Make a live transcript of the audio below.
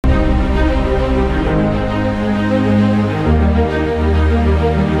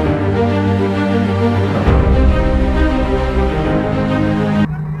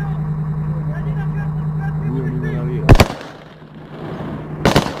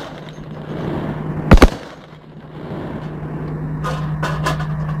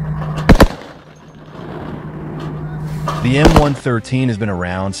The M113 has been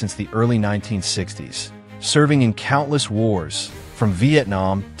around since the early 1960s, serving in countless wars, from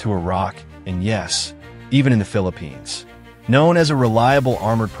Vietnam to Iraq, and yes, even in the Philippines. Known as a reliable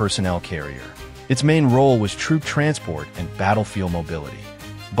armored personnel carrier, its main role was troop transport and battlefield mobility.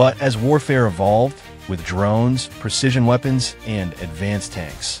 But as warfare evolved, with drones, precision weapons, and advanced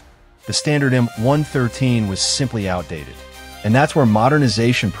tanks, the standard M113 was simply outdated. And that's where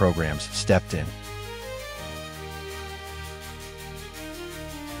modernization programs stepped in.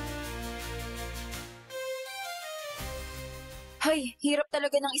 Hay, hirap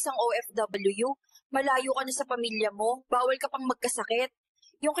talaga ng isang OFW. Malayo ka na sa pamilya mo, bawal ka pang magkasakit.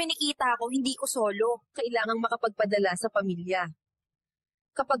 Yung kinikita ko, hindi ko solo. Kailangang makapagpadala sa pamilya.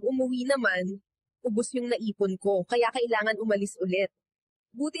 Kapag umuwi naman, ubos yung naipon ko, kaya kailangan umalis ulit.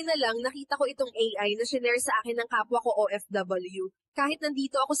 Buti na lang nakita ko itong AI na shinare sa akin ng kapwa ko OFW. Kahit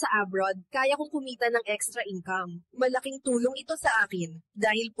nandito ako sa abroad, kaya kong kumita ng extra income. Malaking tulong ito sa akin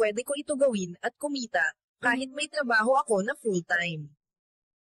dahil pwede ko ito gawin at kumita kahit may trabaho ako na full-time.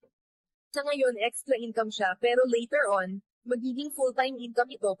 Sa ngayon, extra income siya, pero later on, magiging full-time income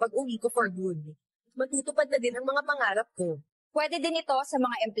ito pag uwi ko for good. Matutupad na din ang mga pangarap ko. Pwede din ito sa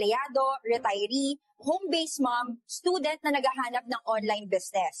mga empleyado, retiree, home-based mom, student na naghahanap ng online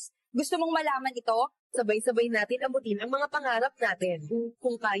business. Gusto mong malaman ito? Sabay-sabay natin abutin ang mga pangarap natin.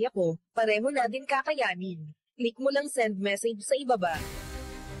 Kung kaya ko, pareho natin kakayanin. Click mo lang send message sa ibaba.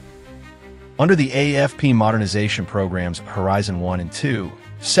 Under the AFP Modernization Program's Horizon 1 and 2,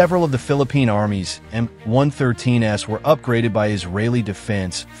 several of the Philippine Army's M113s were upgraded by Israeli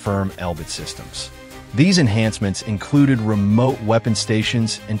defense firm Elbit Systems. These enhancements included remote weapon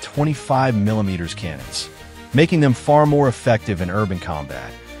stations and 25mm cannons, making them far more effective in urban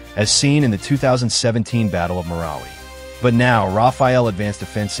combat, as seen in the 2017 Battle of Marawi. But now, Rafael Advanced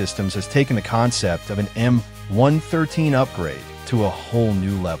Defense Systems has taken the concept of an M113 upgrade to a whole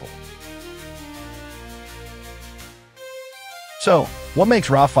new level. So, what makes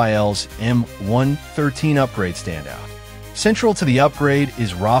Rafael's M113 upgrade stand out? Central to the upgrade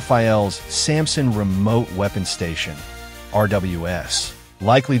is Rafael's Samson Remote Weapon Station, RCWS,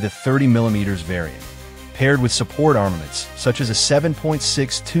 likely the 30mm variant, paired with support armaments such as a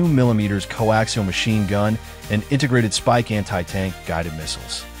 7.62mm coaxial machine gun and integrated Spike anti-tank guided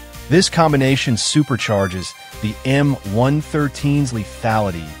missiles. This combination supercharges the M113's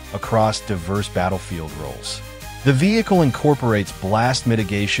lethality across diverse battlefield roles. The vehicle incorporates blast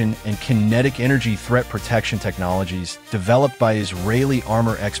mitigation and kinetic energy threat protection technologies developed by Israeli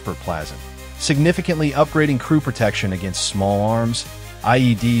armor expert Plasm, significantly upgrading crew protection against small arms,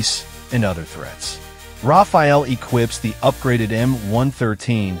 IEDs, and other threats. Rafael equips the upgraded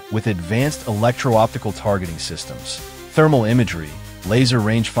M113 with advanced electro-optical targeting systems, thermal imagery, laser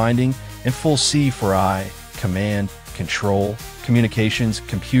range-finding, and full C-for-I, command, control, communications,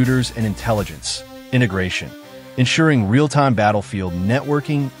 computers, and intelligence integration, ensuring real-time battlefield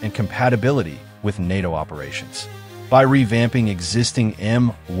networking and compatibility with NATO operations. By revamping existing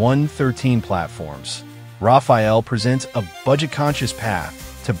M113 platforms, Rafael presents a budget-conscious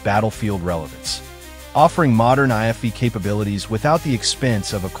path to battlefield relevance, offering modern IFV capabilities without the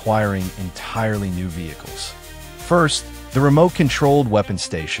expense of acquiring entirely new vehicles. First, the remote-controlled weapon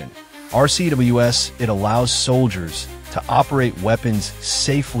station, RCWS. It allows soldiers to operate weapons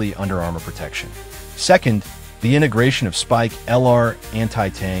safely under armor protection. Second, the integration of Spike LR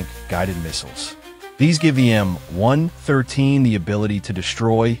anti-tank guided missiles. These give the M113 the ability to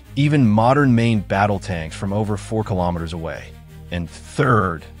destroy even modern main battle tanks from over 4 kilometers away. And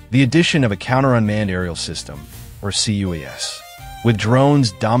third, the addition of a Counter-Unmanned Aerial System, or C-UAS. With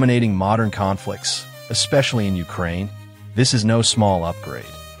drones dominating modern conflicts, especially in Ukraine, this is no small upgrade.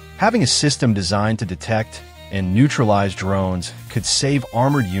 Having a system designed to detect and neutralize drones could save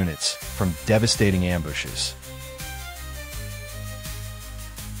armored units from devastating ambushes.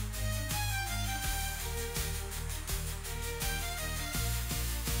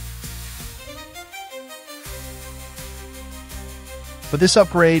 But this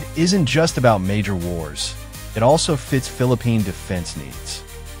upgrade isn't just about major wars. It also fits Philippine defense needs.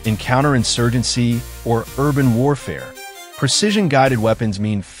 In counterinsurgency or urban warfare, precision-guided weapons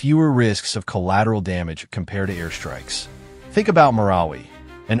mean fewer risks of collateral damage compared to airstrikes. Think about Marawi.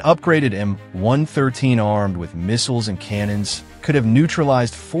 An upgraded M113 armed with missiles and cannons could have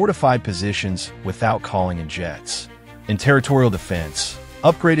neutralized fortified positions without calling in jets. In territorial defense,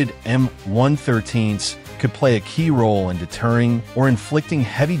 upgraded M113s could play a key role in deterring or inflicting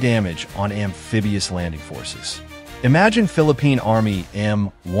heavy damage on amphibious landing forces. Imagine Philippine Army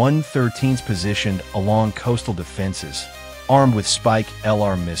M113s positioned along coastal defenses, armed with Spike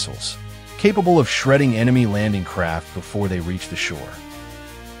LR missiles, capable of shredding enemy landing craft before they reach the shore.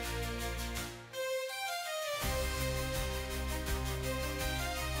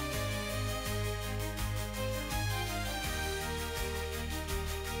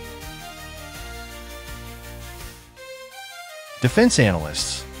 Defense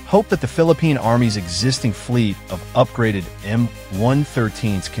analysts hope that the Philippine Army's existing fleet of upgraded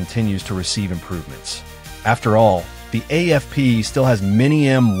M113s continues to receive improvements. After all, the AFP still has many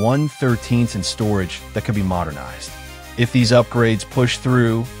M113s in storage that could be modernized. If these upgrades push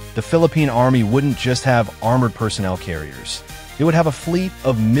through, the Philippine Army wouldn't just have armored personnel carriers. It would have a fleet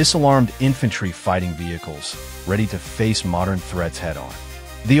of missile-armed infantry fighting vehicles ready to face modern threats head-on.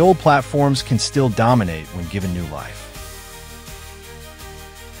 The old platforms can still dominate when given new life.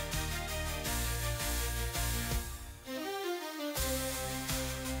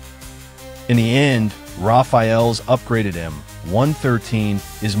 In the end, Rafael's upgraded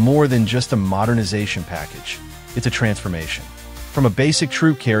M113 is more than just a modernization package. It's a transformation. From a basic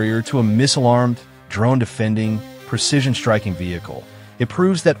troop carrier to a missile-armed, drone-defending, precision-striking vehicle, it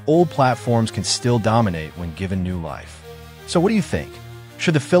proves that old platforms can still dominate when given new life. So what do you think?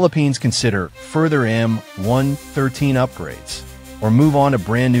 Should the Philippines consider further M113 upgrades, or move on to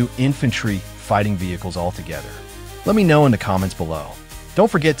brand-new infantry fighting vehicles altogether? Let me know in the comments below. Don't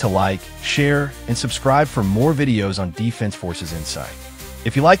forget to like, share, and subscribe for more videos on Defense Forces Insight.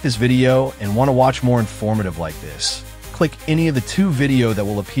 If you like this video and want to watch more informative like this, click any of the 2 videos that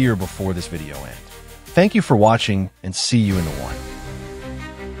will appear before this video ends. Thank you for watching, and see you in the one.